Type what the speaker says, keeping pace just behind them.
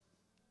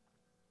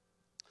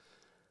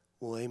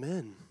Well,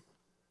 amen.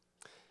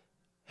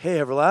 Hey,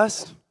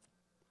 Everlast.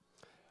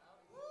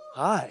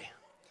 Hi.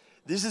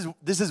 This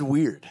is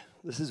weird.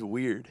 This is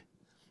weird.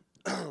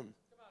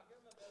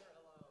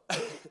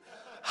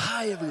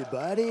 Hi,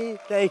 everybody.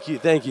 Thank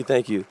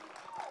you.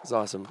 It's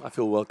awesome. I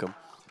feel welcome.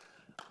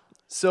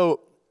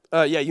 So,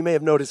 you may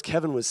have noticed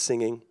Kevin was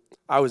singing.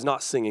 I was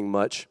not singing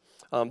much.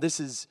 This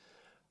is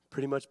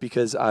pretty much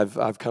because I've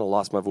kind of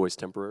lost my voice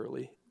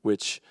temporarily,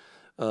 which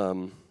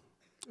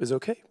is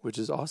okay, which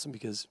is awesome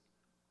because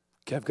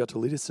Kev got to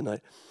lead us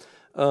tonight.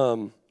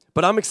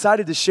 But I'm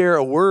excited to share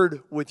a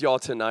word with y'all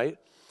tonight.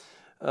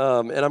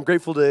 And I'm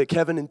grateful to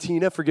Kevin and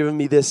Tina for giving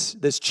me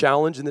this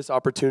challenge and this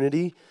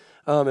opportunity.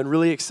 And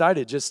really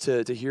excited just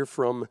to hear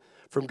from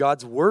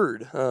God's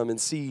word and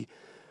see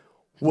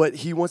what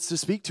he wants to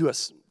speak to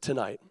us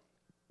tonight.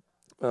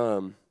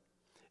 And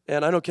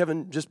I know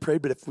Kevin just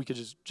prayed, but if we could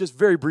just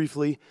very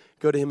briefly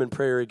go to him in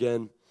prayer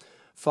again.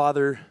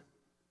 Father,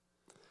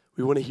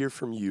 we want to hear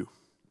from you.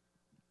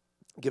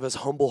 Give us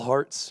humble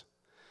hearts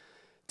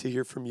to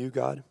hear from you,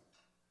 God.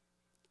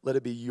 Let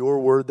it be your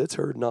word that's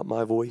heard, not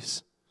my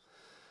voice.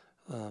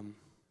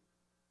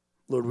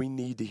 Lord, we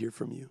need to hear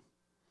from you.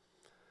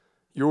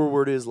 Your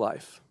word is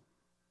life.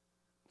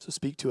 So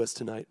speak to us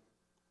tonight.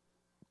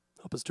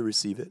 Help us to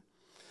receive it.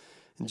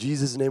 In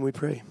Jesus' name we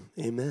pray.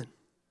 Amen.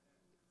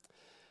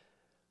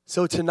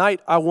 So tonight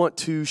I want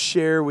to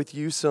share with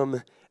you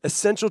some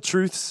essential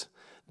truths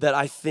that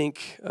I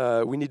think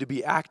we need to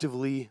be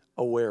actively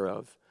aware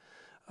of.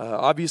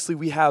 Obviously,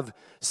 we have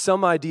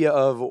some idea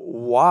of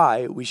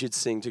why we should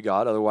sing to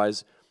God.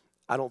 Otherwise,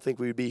 I don't think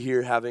we would be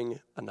here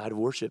having a night of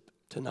worship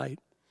tonight.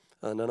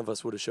 None of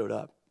us would have showed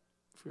up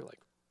if we were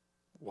like,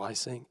 why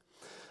sing?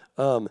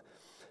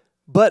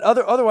 But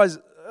otherwise,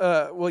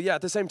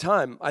 at the same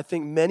time, I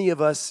think many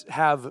of us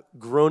have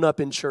grown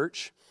up in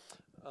church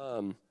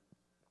or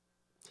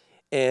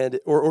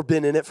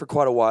been in it for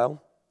quite a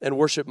while. And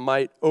worship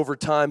might, over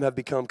time, have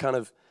become kind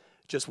of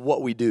just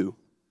what we do,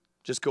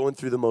 just going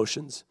through the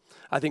motions.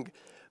 I think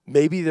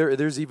maybe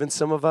there's even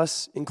some of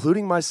us,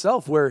 including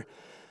myself, where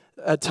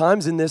at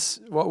times in this,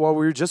 while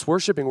we were just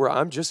worshiping, where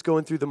I'm just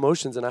going through the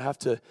motions and I have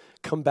to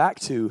come back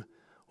to,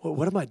 well,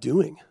 what am I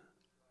doing?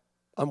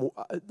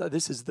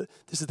 This is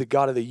the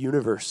God of the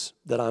universe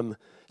that I'm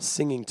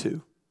singing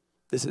to.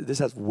 This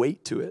has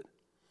weight to it.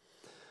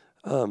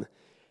 And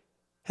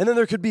then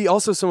there could be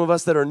also some of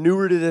us that are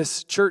newer to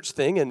this church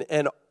thing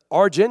and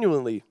are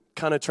genuinely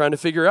kind of trying to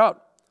figure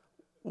out,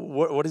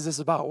 what is this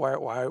about? Why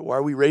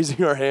are we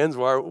raising our hands?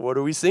 What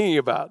are we singing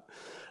about?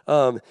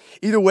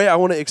 Either way, I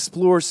want to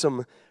explore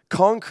some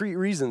concrete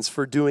reasons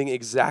for doing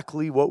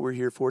exactly what we're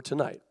here for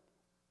tonight.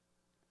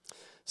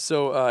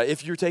 So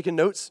if you're taking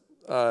notes,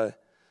 I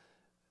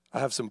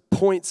have some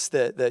points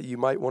that you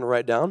might want to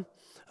write down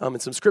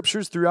and some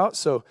scriptures throughout,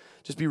 so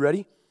just be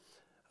ready.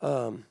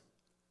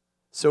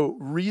 So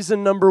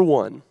reason number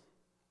one,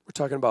 we're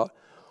talking about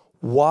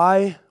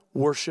why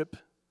worship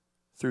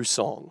through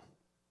song.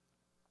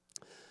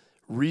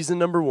 Reason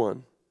number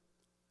one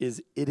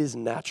is it is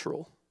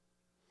natural.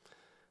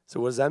 So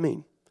what does that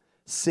mean?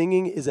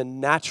 Singing is a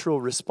natural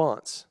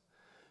response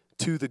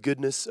to the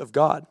goodness of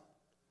God.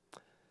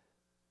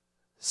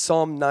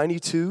 Psalm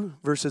 92,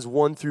 verses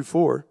 1 through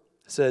 4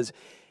 says,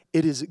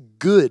 "It is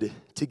good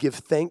to give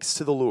thanks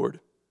to the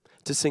Lord,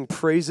 to sing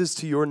praises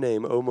to your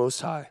name, O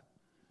Most High,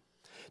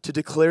 to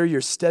declare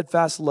your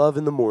steadfast love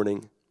in the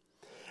morning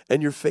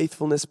and your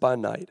faithfulness by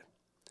night,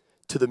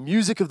 to the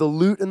music of the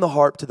lute and the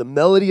harp, to the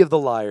melody of the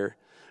lyre.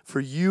 For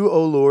you,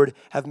 O Lord,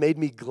 have made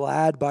me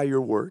glad by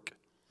your work.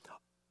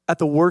 At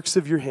the works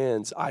of your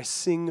hands, I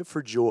sing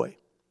for joy."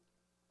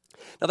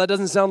 Now, that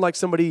doesn't sound like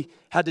somebody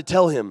had to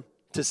tell him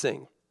to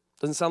sing.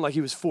 Doesn't sound like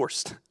he was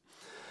forced.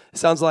 It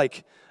sounds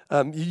like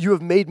you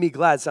have made me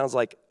glad. Sounds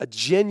like a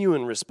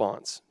genuine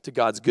response to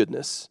God's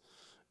goodness.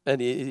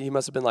 And he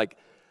must have been like,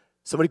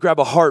 somebody grab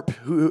a harp.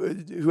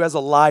 Who has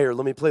a lyre?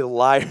 Let me play the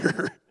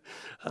lyre.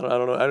 I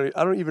don't know.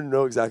 I don't even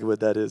know exactly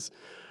what that is.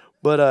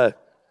 But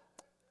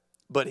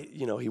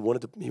you know, he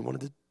wanted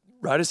to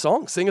write a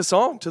song, sing a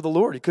song to the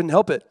Lord. He couldn't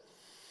help it.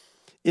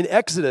 In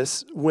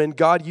Exodus, when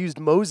God used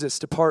Moses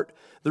to part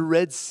the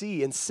Red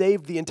Sea and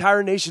saved the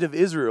entire nation of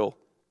Israel,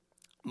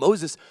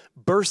 Moses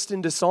burst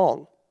into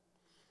song.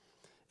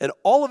 And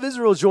all of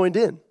Israel joined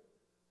in.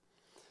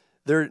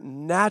 Their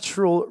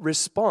natural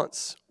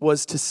response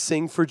was to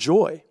sing for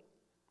joy.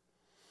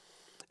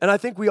 And I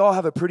think we all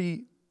have a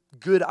pretty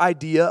good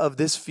idea of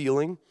this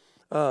feeling.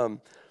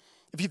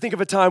 If you think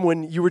of a time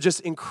when you were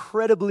just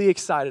incredibly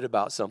excited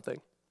about something,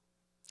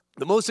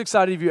 the most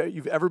excited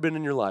you've ever been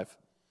in your life,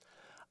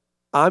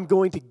 I'm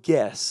going to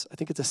guess, I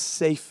think it's a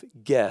safe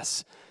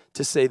guess,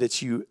 to say that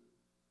your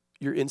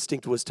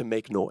instinct was to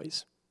make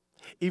noise.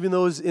 Even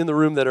those in the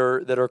room that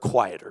are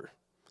quieter.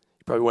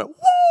 You probably went,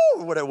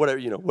 woo,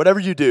 whatever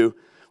you do,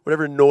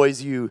 whatever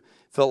noise you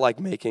felt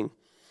like making.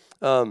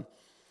 And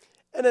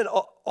then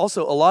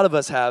also a lot of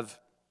us have,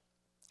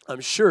 I'm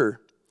sure,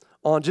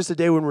 on just a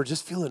day when we're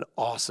just feeling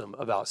awesome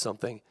about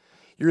something,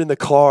 you're in the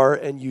car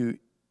and you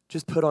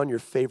just put on your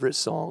favorite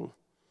song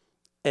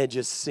and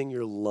just sing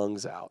your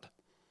lungs out.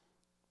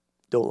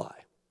 Don't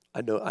lie.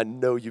 I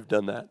know you've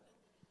done that.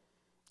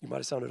 You might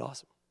have sounded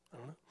awesome. I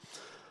don't know.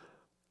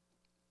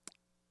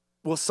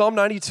 Well, Psalm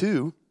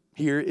 92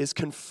 here is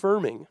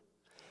confirming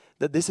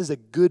that this is a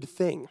good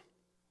thing,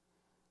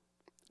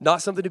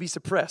 not something to be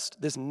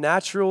suppressed. This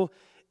natural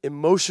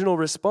emotional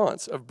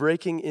response of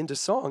breaking into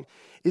song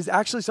is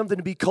actually something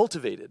to be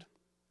cultivated.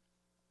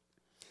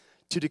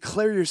 To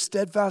declare your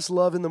steadfast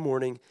love in the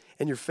morning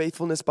and your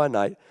faithfulness by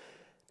night.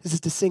 This is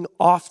to sing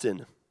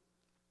often,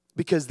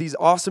 because these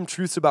awesome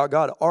truths about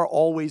God are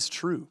always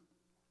true.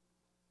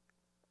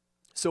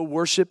 So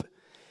worship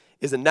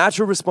is a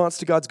natural response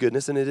to God's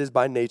goodness, and it is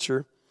by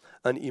nature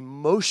an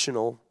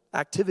emotional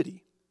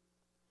activity.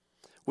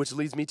 Which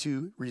leads me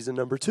to reason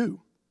number 2.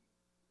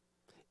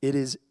 It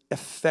is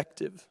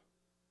effective.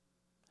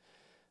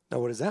 Now,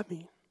 what does that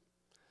mean?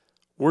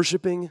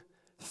 Worshiping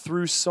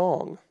through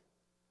song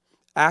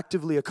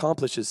actively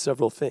accomplishes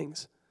several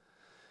things.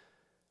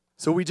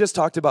 So we just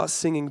talked about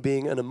singing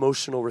being an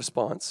emotional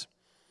response.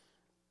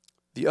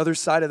 The other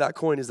side of that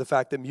coin is the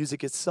fact that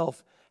music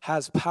itself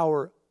has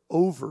power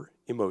over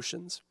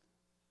emotions,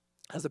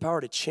 has the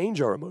power to change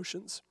our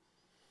emotions.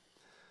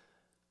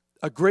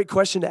 A great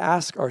question to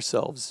ask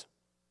ourselves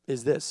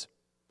is this: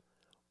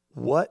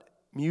 what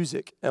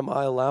music am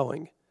I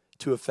allowing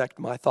to affect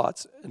my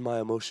thoughts and my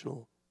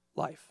emotional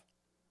life?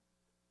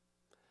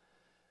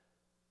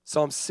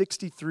 Psalm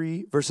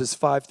 63 verses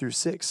 5 through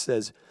 6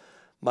 says,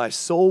 "My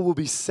soul will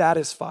be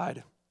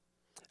satisfied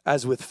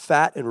as with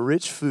fat and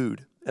rich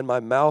food, and my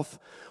mouth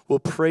will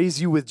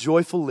praise you with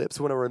joyful lips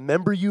when I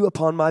remember you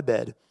upon my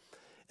bed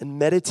and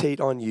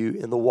meditate on you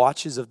in the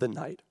watches of the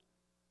night."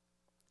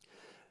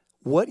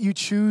 What you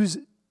choose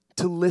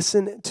to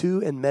listen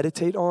to and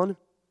meditate on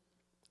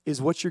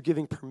is what you're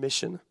giving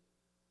permission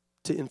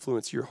to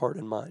influence your heart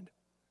and mind.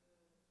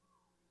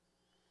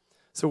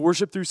 So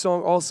worship through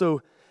song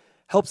also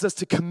helps us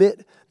to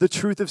commit the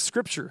truth of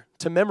Scripture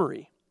to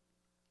memory.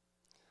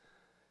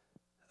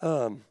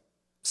 Psalm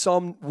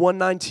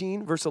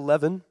 119, verse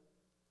 11,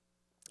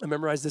 I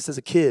memorized this as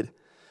a kid.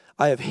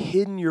 "I have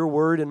hidden your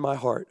word in my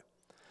heart,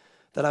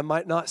 that I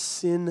might not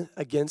sin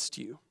against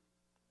you."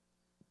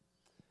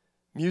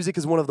 Music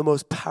is one of the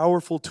most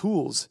powerful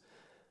tools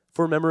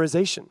for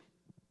memorization.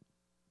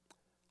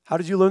 How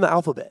did you learn the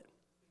alphabet?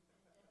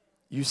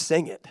 You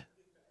sang it.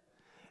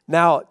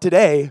 Now,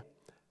 today,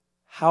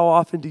 how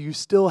often do you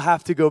still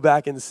have to go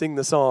back and sing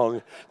the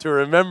song to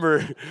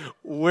remember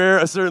where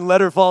a certain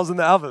letter falls in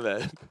the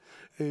alphabet?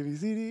 A, B,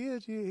 C, D, E,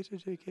 F, G, H, I,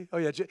 J, K. Oh,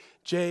 yeah,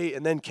 J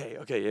and then K.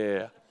 Okay,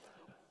 yeah.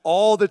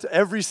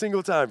 Every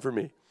single time for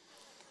me.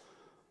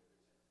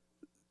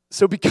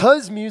 So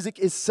because music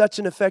is such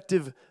an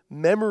effective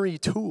memory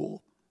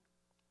tool,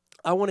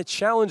 I want to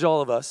challenge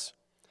all of us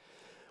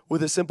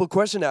with a simple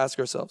question to ask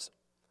ourselves.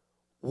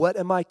 What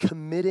am I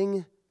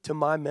committing to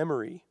my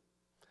memory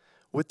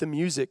with the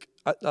music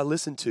I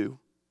listen to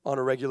on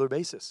a regular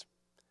basis?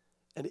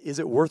 And is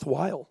it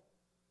worthwhile?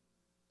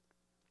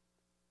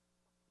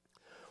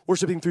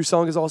 Worshiping through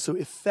song is also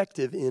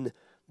effective in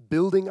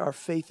building our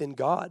faith in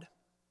God.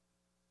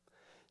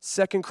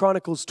 2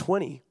 Chronicles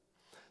 20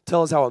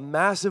 tells how a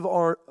massive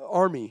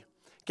army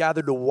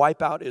gathered to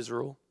wipe out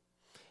Israel.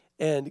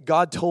 And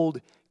God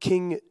told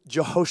King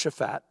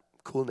Jehoshaphat,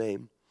 cool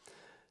name,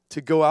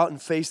 to go out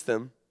and face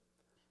them,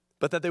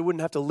 but that they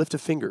wouldn't have to lift a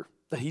finger,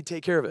 that he'd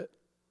take care of it.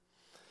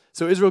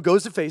 So Israel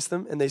goes to face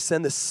them, and they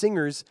send the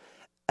singers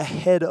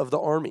ahead of the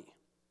army.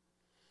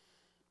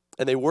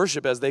 And they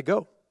worship as they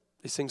go.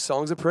 They sing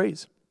songs of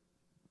praise.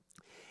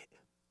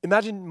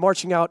 Imagine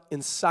marching out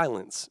in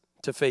silence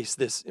to face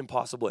this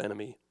impossible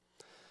enemy.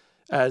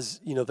 As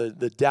you know,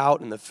 the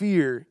doubt and the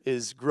fear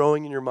is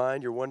growing in your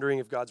mind. You're wondering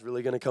if God's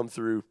really going to come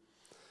through.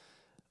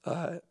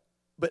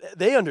 But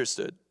they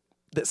understood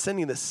that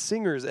sending the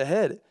singers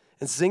ahead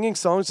and singing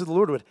songs to the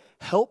Lord would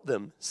help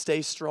them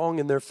stay strong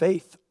in their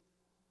faith.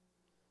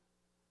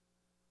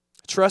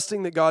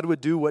 Trusting that God would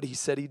do what he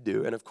said he'd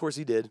do. And of course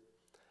he did.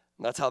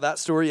 And that's how that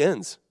story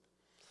ends.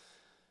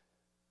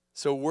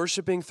 So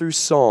worshiping through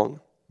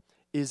song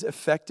is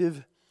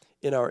effective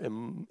in our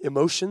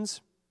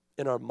emotions,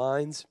 in our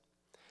minds,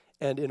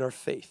 and in our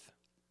faith.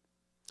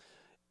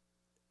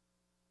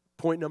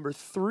 Point number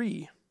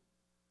 3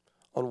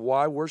 on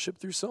why worship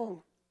through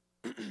song.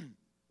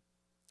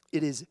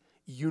 It is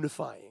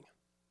unifying.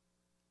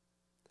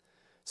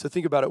 So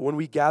think about it. When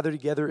we gather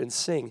together and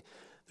sing,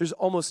 there's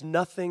almost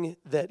nothing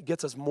that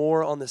gets us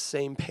more on the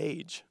same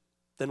page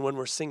than when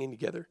we're singing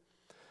together.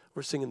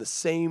 We're singing the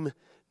same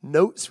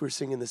notes. We're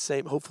singing the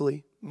same,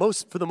 hopefully,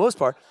 for the most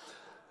part,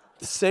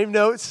 the same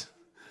notes,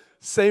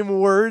 same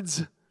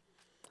words.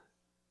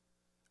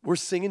 We're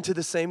singing to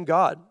the same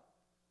God.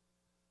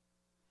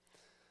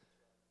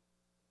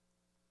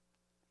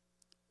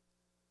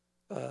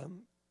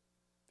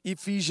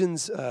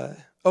 Ephesians, so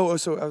I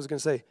was going to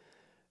say,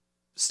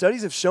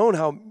 studies have shown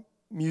how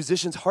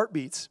musicians'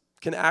 heartbeats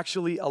can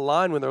actually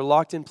align when they're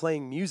locked in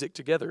playing music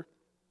together.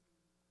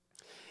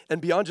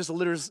 And beyond just a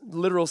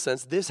literal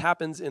sense, this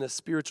happens in a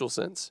spiritual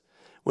sense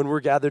when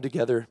we're gathered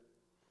together,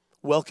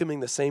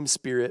 welcoming the same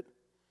Spirit,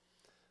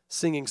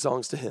 singing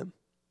songs to Him.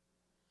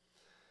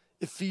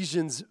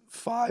 Ephesians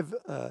 5,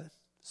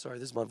 sorry,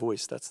 this is my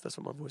voice. That's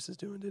what my voice is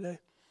doing today.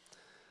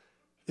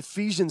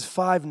 Ephesians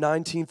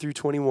 5:19 through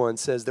 21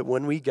 says that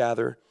when we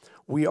gather,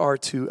 we are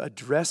to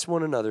address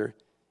one another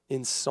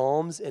in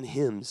psalms and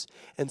hymns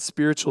and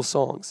spiritual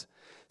songs,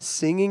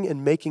 singing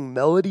and making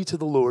melody to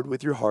the Lord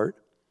with your heart,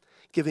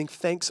 giving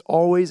thanks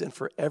always and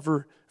for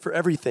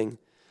everything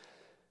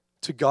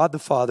to God the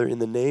Father in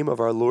the name of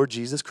our Lord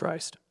Jesus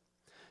Christ,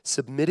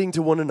 submitting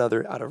to one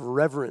another out of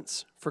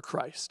reverence for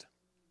Christ.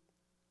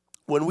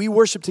 When we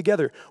worship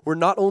together, we're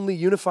not only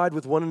unified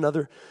with one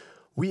another,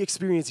 we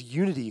experience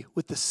unity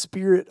with the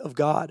Spirit of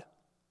God.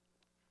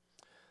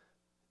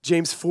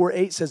 James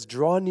 4:8 says,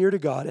 draw near to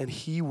God and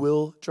he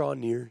will draw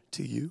near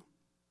to you.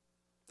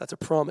 That's a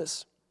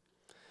promise.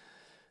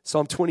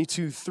 Psalm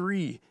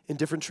 22:3 in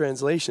different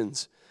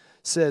translations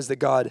says that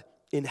God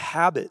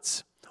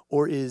inhabits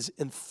or is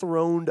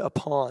enthroned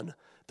upon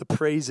the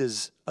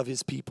praises of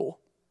his people.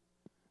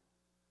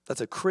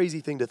 That's a crazy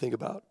thing to think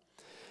about.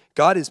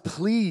 God is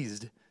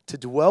pleased to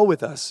dwell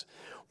with us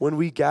when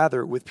we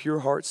gather with pure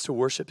hearts to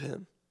worship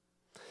him.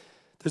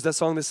 There's that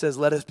song that says,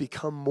 let us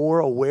become more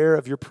aware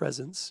of your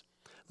presence.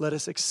 Let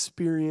us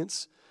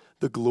experience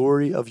the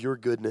glory of your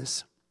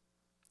goodness.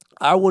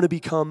 I want to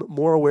become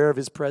more aware of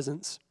his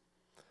presence.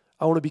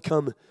 I want to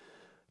become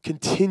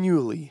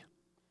continuously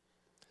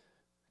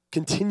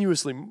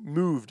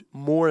moved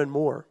more and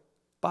more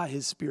by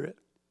his Spirit.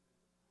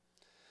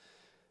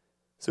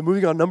 So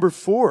moving on, number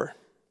 4.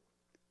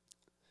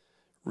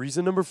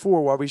 Reason number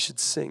 4 why we should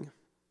sing.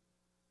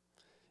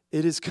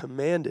 It is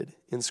commanded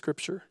in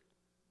Scripture.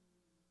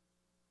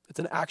 It's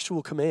an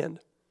actual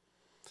command.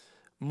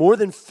 More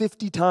than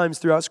 50 times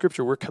throughout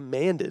Scripture, we're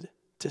commanded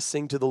to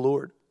sing to the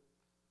Lord.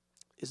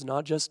 It's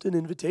not just an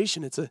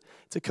invitation, it's a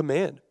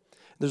command.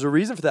 There's a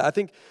reason for that. I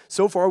think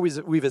so far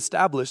we've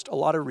established a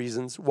lot of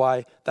reasons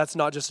why that's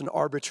not just an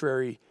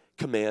arbitrary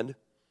command.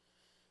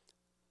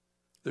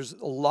 There's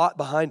a lot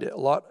behind it, a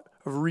lot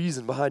of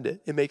reason behind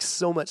it. It makes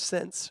so much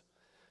sense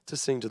to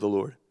sing to the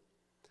Lord.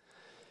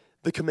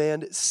 The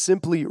command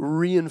simply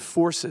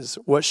reinforces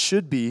what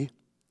should be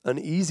an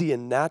easy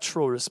and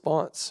natural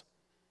response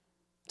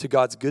to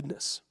God's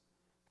goodness,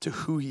 to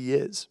who he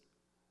is.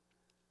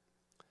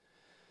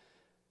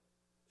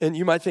 And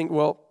you might think,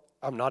 well,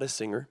 I'm not a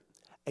singer.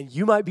 And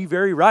you might be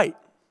very right.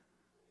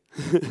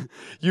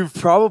 You've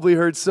probably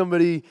heard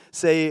somebody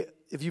say,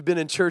 if you've been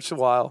in church a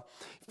while,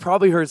 you've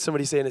probably heard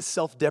somebody say in a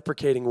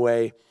self-deprecating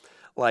way,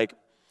 like,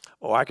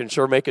 oh, I can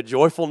sure make a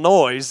joyful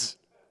noise,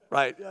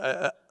 right?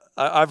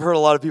 I've heard a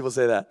lot of people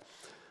say that.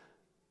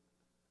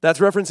 That's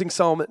referencing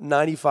Psalm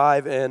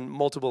 95 and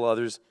multiple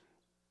others.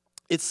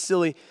 It's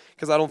silly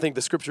because I don't think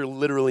the scripture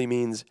literally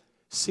means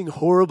sing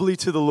horribly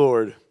to the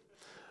Lord.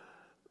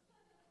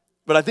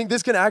 But I think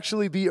this can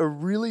actually be a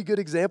really good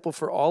example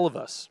for all of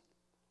us.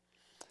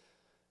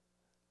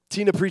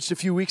 Tina preached a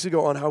few weeks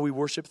ago on how we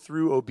worship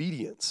through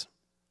obedience.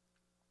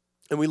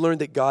 And we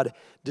learned that God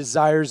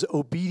desires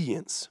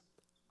obedience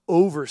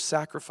over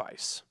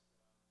sacrifice.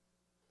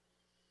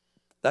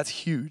 That's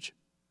huge.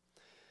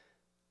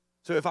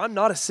 So if I'm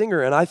not a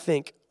singer and I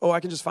think, oh, I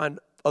can just find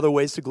other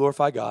ways to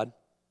glorify God,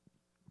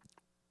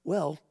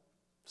 well,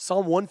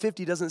 Psalm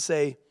 150 doesn't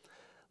say,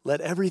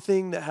 let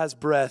everything that has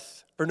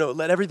breath, or no,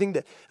 let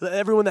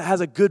everyone that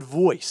has a good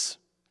voice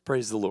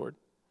praise the Lord.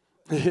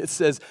 It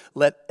says,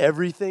 let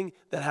everything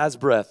that has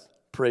breath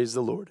praise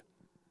the Lord.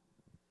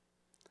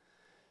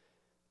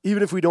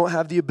 Even if we don't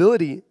have the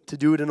ability to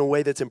do it in a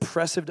way that's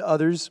impressive to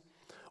others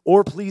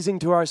or pleasing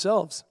to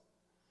ourselves,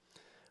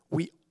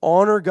 we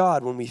honor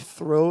God when we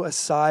throw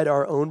aside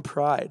our own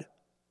pride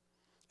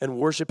and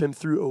worship him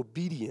through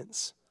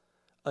obedience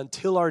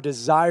until our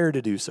desire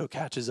to do so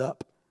catches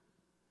up.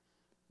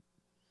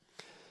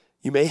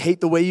 You may hate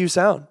the way you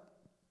sound.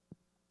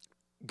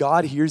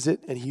 God hears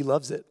it and he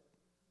loves it.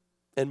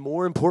 And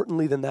more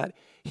importantly than that,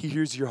 he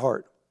hears your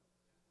heart.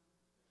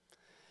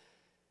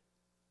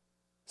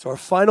 So our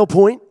final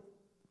point,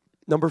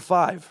 number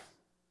 5,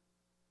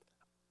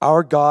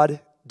 our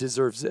God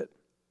deserves it.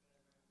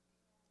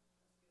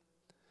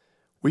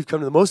 We've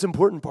come to the most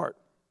important part,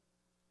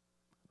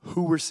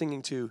 who we're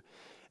singing to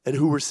and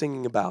who we're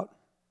singing about.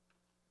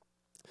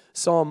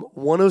 Psalm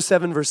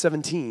 107 verse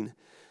 17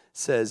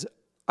 says,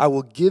 I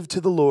will give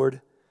to the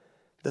Lord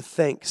the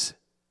thanks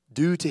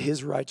due to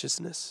his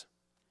righteousness,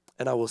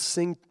 and I will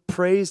sing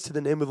praise to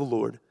the name of the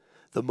Lord,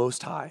 the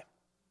Most High.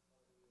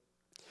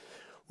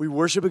 We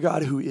worship a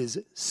God who is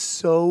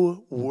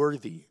so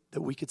worthy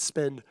that we could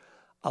spend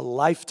a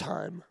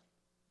lifetime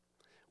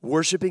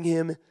worshiping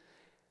him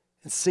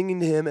and singing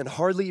to him and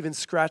hardly even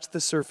scratch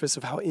the surface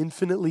of how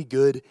infinitely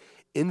good,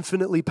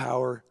 infinitely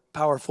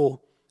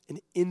powerful, and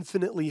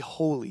infinitely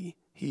holy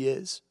he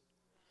is.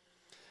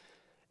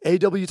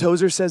 A.W.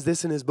 Tozer says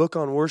this in his book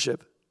on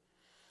worship.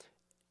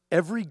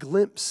 Every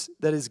glimpse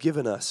that is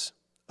given us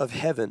of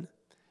heaven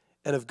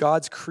and of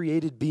God's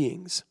created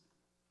beings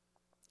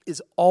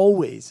is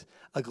always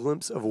a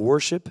glimpse of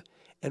worship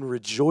and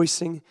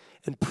rejoicing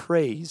and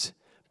praise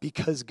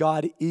because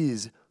God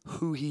is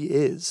who he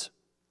is.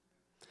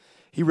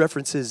 He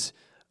references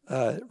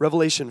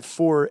Revelation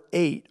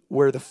 4:8,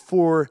 where the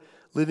four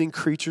living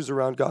creatures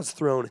around God's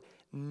throne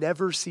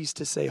never cease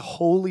to say,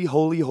 "Holy,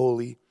 holy,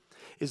 holy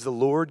is the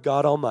Lord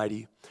God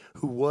Almighty,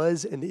 who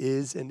was and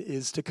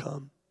is to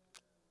come."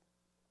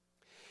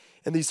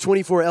 And these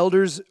 24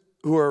 elders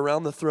who are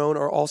around the throne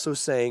are also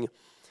saying,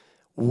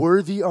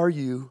 "Worthy are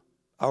you,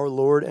 our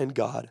Lord and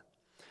God,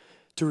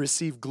 to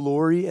receive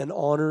glory and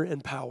honor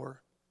and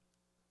power.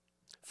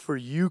 For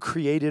you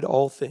created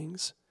all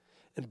things,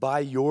 and by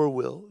your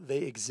will they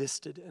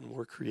existed and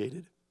were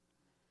created."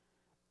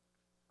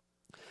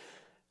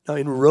 Now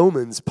in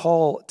Romans,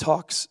 Paul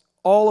talks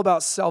all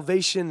about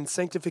salvation and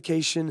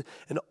sanctification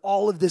and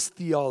all of this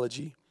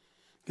theology.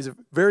 He's a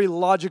very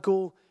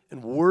logical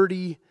and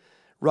wordy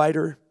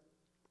writer.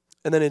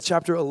 And then in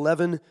chapter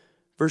 11,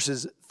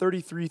 verses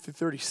 33 through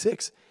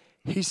 36,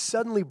 he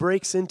suddenly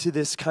breaks into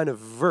this kind of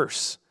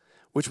verse,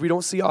 which we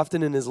don't see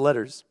often in his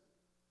letters.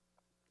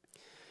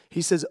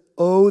 He says,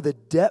 "Oh, the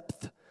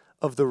depth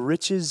of the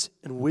riches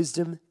and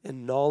wisdom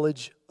and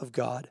knowledge of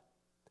God.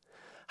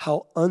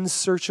 How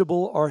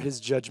unsearchable are his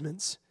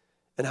judgments,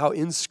 and how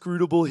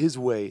inscrutable his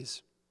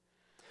ways.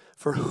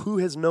 For who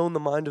has known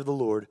the mind of the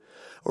Lord,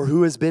 or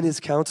who has been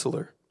his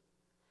counselor,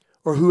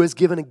 or who has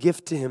given a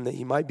gift to him that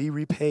he might be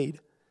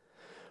repaid?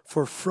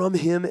 For from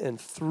him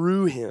and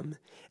through him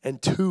and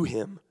to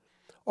him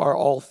are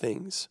all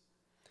things.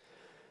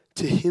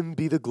 To him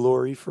be the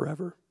glory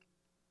forever.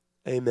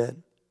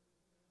 Amen."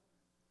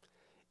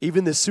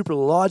 Even this super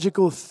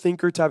logical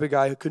thinker type of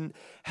guy who couldn't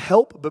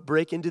help but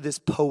break into this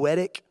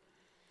poetic,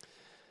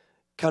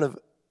 kind of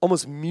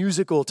almost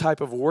musical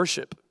type of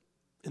worship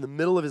in the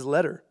middle of his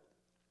letter,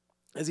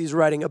 as he's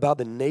writing about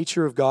the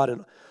nature of God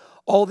and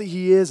all that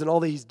he is and all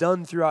that he's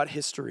done throughout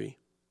history.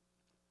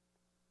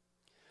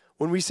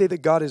 When we say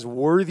that God is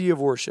worthy of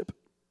worship,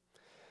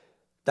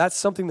 that's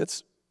something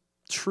that's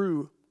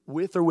true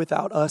with or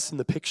without us in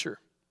the picture.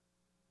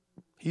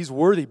 He's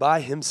worthy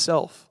by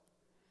himself.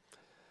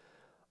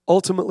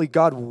 Ultimately,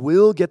 God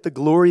will get the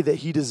glory that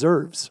he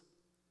deserves,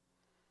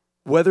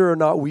 whether or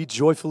not we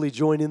joyfully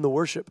join in the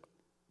worship.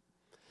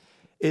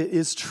 It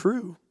is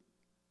true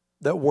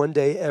that one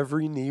day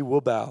every knee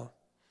will bow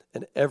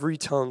and every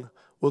tongue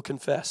will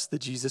confess that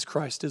Jesus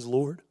Christ is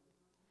Lord.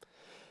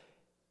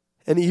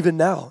 And even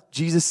now,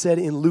 Jesus said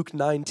in Luke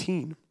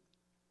 19,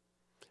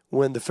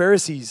 when the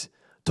Pharisees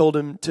told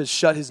him to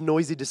shut his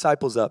noisy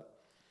disciples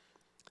up,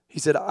 he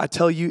said, "I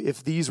tell you,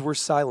 if these were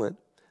silent,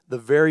 the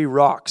very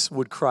rocks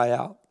would cry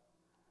out."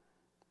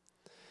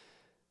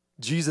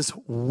 Jesus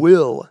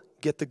will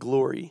get the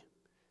glory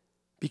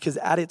because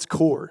at its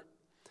core,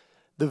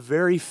 the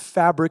very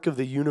fabric of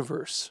the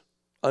universe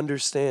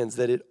understands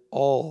that it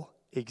all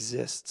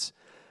exists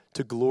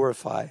to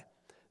glorify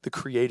the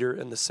Creator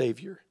and the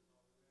Savior.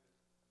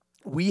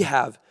 We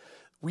have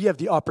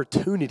the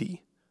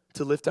opportunity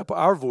to lift up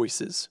our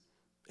voices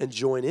and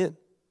join in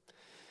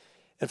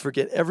and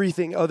forget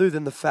everything other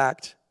than the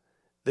fact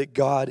that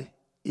God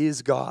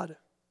is God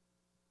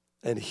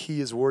and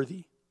he is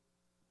worthy.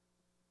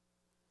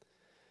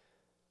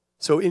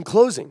 So in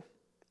closing,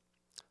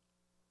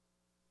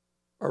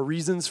 our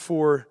reasons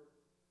for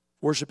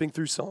worshiping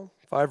through song,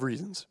 5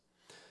 reasons.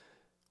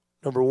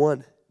 Number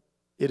 1,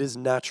 it is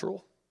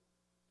natural.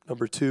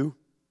 Number 2,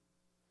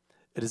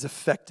 it is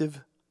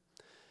effective.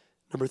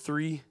 Number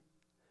 3,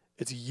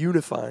 it's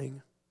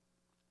unifying.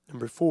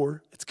 Number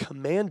 4, it's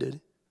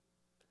commanded.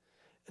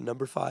 And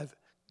number 5,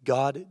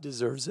 God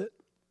deserves it.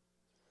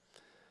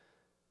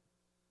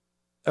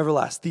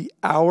 Everlast, the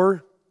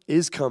hour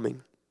is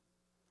coming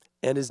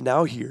and is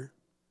now here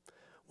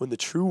when the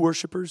true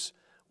worshipers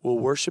will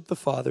worship the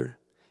Father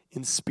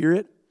in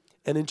spirit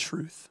and in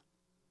truth.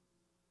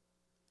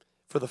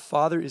 For the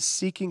Father is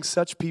seeking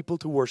such people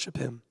to worship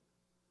him.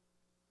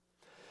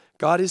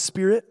 God is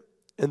spirit,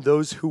 and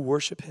those who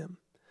worship him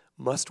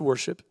must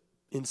worship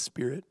in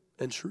spirit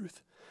and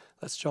truth.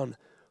 That's John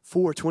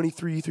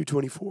 4:23 through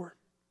 24.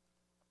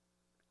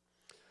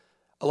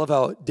 I love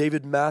how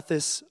David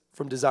Mathis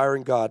from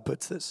Desiring God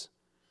puts this.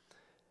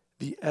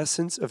 The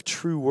essence of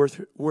true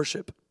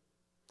worship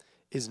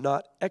is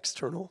not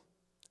external,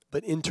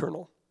 but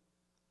internal.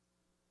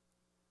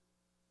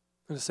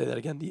 I'm going to say that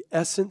again. The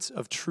essence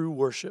of true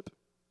worship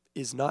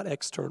is not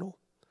external,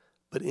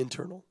 but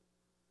internal.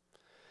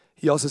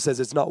 He also says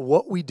it's not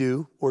what we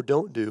do or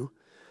don't do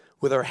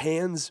with our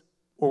hands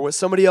or what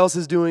somebody else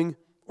is doing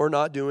or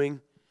not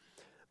doing,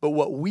 but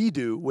what we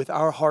do with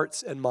our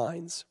hearts and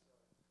minds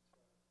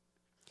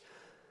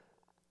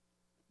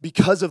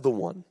because of the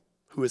one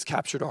who has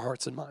captured our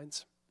hearts and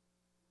minds.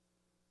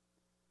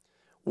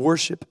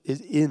 Worship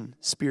is in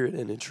spirit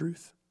and in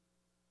truth.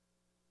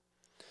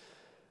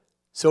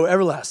 So,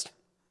 Everlast,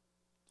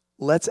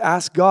 let's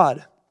ask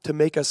God to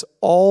make us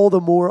all the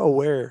more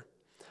aware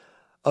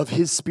of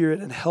his spirit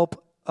and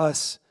help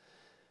us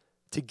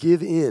to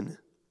give in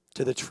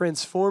to the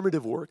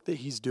transformative work that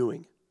he's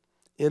doing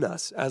in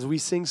us as we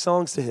sing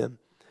songs to him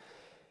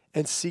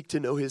and seek to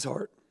know his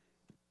heart.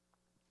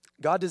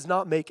 God does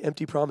not make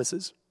empty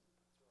promises.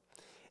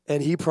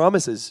 And he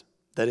promises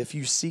that if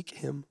you seek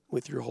him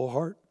with your whole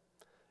heart,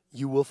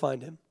 you will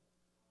find him.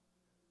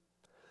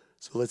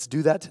 So let's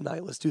do that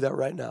tonight. Let's do that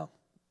right now.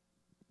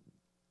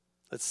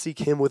 Let's seek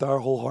him with our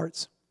whole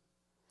hearts.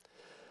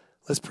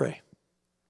 Let's pray.